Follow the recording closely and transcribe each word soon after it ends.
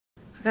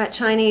I got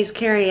Chinese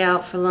carry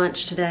out for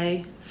lunch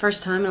today.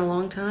 First time in a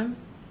long time.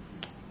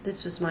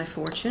 This was my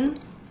fortune.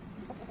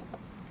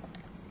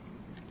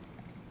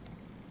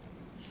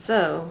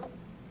 So,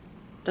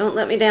 don't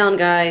let me down,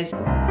 guys.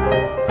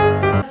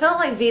 I felt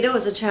like VEDA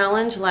was a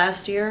challenge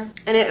last year,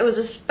 and it was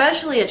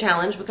especially a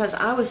challenge because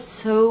I was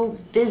so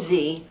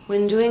busy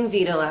when doing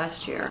VEDA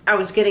last year. I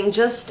was getting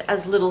just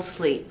as little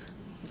sleep,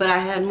 but I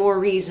had more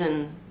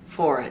reason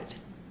for it.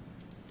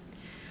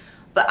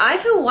 But I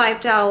feel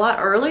wiped out a lot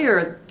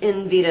earlier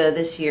in VEDA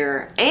this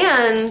year,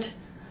 and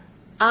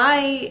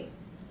I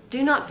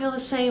do not feel the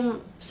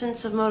same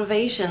sense of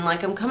motivation.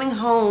 Like I'm coming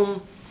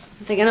home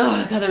thinking, oh,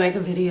 I gotta make a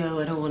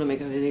video, I don't want to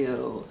make a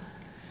video.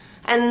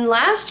 And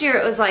last year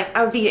it was like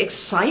I would be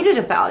excited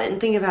about it and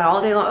think about it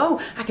all day long.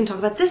 Oh, I can talk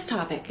about this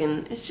topic,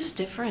 and it's just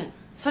different.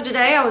 So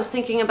today I was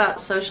thinking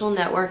about social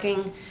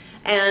networking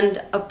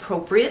and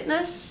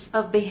appropriateness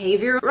of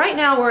behavior. Right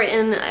now we're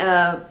in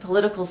a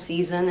political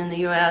season in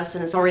the US,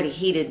 and it's already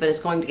heated, but it's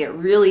going to get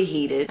really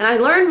heated. And I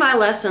learned my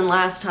lesson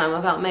last time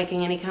about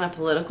making any kind of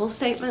political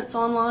statements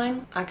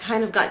online. I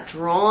kind of got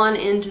drawn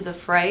into the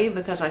fray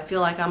because I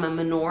feel like I'm a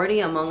minority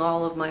among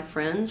all of my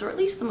friends, or at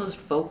least the most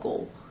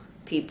vocal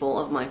people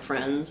of my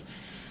friends.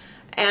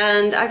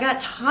 And I got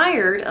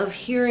tired of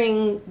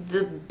hearing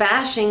the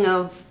bashing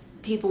of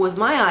people with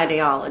my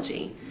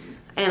ideology.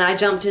 And I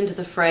jumped into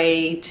the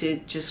fray to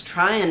just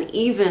try and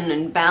even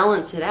and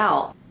balance it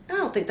out. I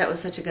don't think that was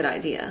such a good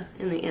idea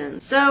in the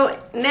end. So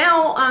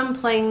now I'm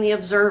playing the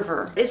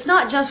observer. It's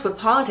not just with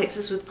politics,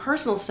 it's with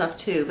personal stuff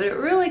too, but it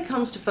really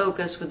comes to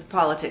focus with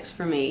politics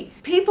for me.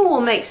 People will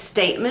make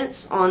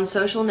statements on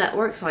social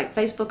networks like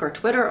Facebook or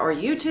Twitter or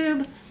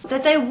YouTube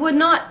that they would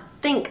not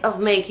think of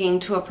making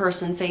to a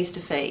person face to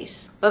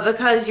face. But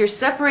because you're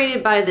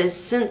separated by this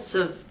sense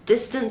of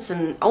distance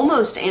and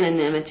almost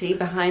anonymity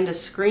behind a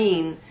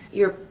screen,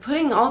 you're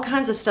putting all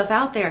kinds of stuff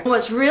out there.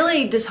 What's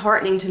really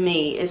disheartening to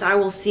me is I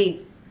will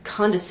see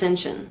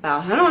condescension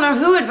about, I don't know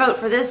who would vote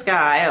for this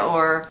guy,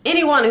 or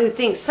anyone who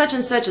thinks such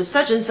and such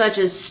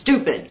is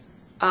stupid.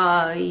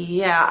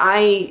 Yeah,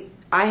 I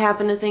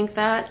happen to think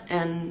that,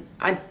 and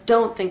I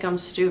don't think I'm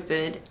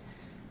stupid.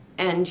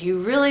 And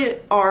you really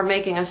are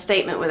making a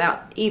statement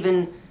without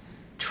even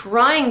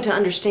trying to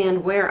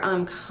understand where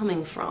I'm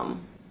coming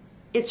from.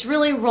 It's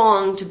really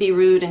wrong to be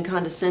rude and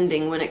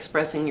condescending when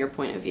expressing your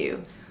point of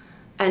view,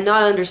 and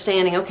not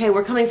understanding, okay,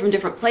 we're coming from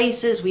different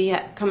places, we're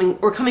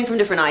coming from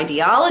different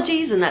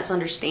ideologies, and that's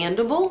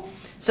understandable,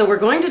 so we're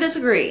going to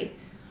disagree.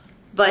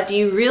 But do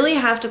you really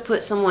have to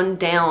put someone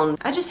down?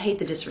 I just hate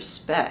the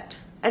disrespect.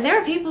 And there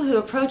are people who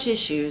approach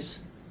issues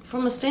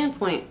from a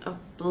standpoint of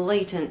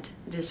blatant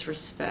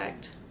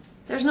disrespect.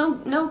 There's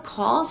no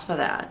cause for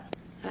that.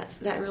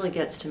 That really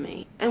gets to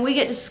me. And we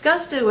get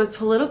disgusted with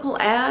political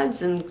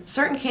ads, and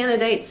certain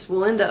candidates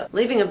will end up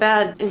leaving a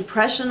bad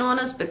impression on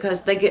us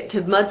because they get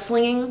to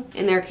mudslinging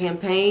in their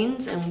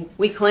campaigns, and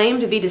we claim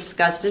to be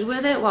disgusted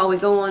with it while we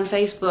go on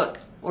Facebook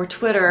or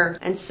Twitter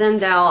and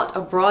send out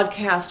a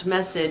broadcast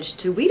message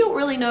to we don't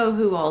really know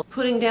who all,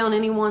 putting down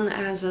anyone that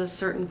has a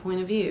certain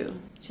point of view.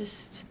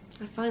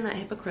 I find that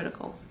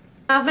hypocritical.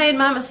 I've made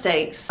my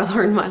mistakes. I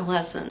learned my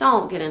lesson.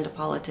 Don't get into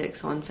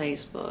politics on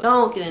Facebook.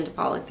 Don't get into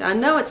politics. I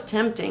know it's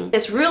tempting.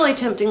 It's really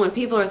tempting when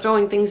people are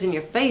throwing things in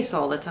your face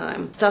all the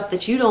time. Stuff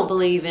that you don't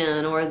believe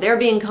in, or they're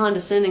being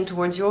condescending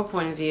towards your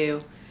point of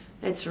view.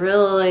 It's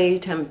really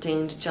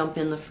tempting to jump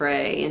in the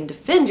fray and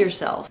defend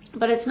yourself.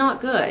 But it's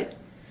not good,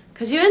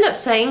 because you end up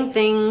saying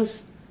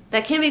things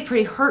that can be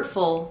pretty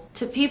hurtful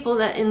to people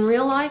that in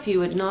real life you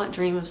would not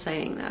dream of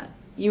saying that.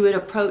 You would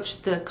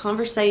approach the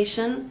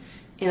conversation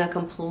in a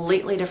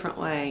completely different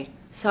way.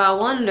 So I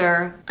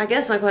wonder, I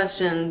guess my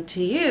question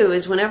to you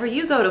is, whenever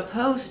you go to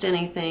post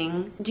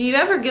anything, do you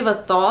ever give a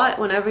thought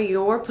whenever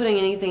you're putting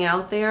anything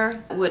out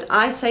there? Would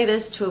I say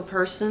this to a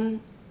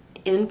person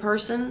in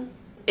person?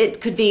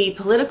 It could be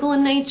political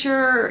in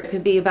nature, it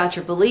could be about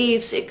your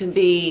beliefs, it could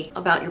be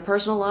about your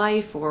personal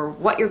life or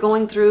what you're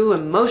going through,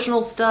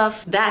 emotional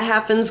stuff. That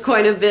happens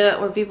quite a bit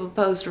where people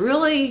post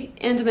really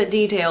intimate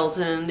details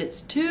and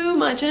it's too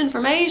much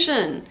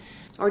information.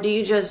 Or do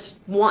you just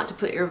want to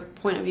put your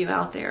point of view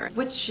out there?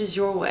 Which is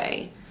your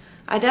way?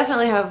 I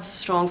definitely have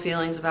strong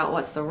feelings about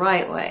what's the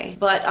right way,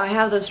 but I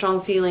have those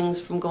strong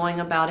feelings from going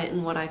about it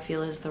in what I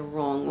feel is the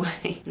wrong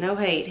way. No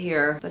hate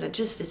here, but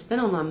it's been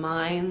on my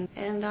mind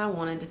and I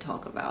wanted to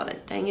talk about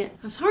it. Dang it.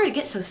 I'm sorry to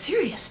get so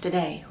serious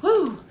today.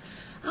 Woo!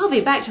 I'll be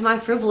back to my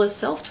frivolous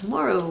self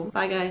tomorrow.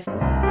 Bye, guys.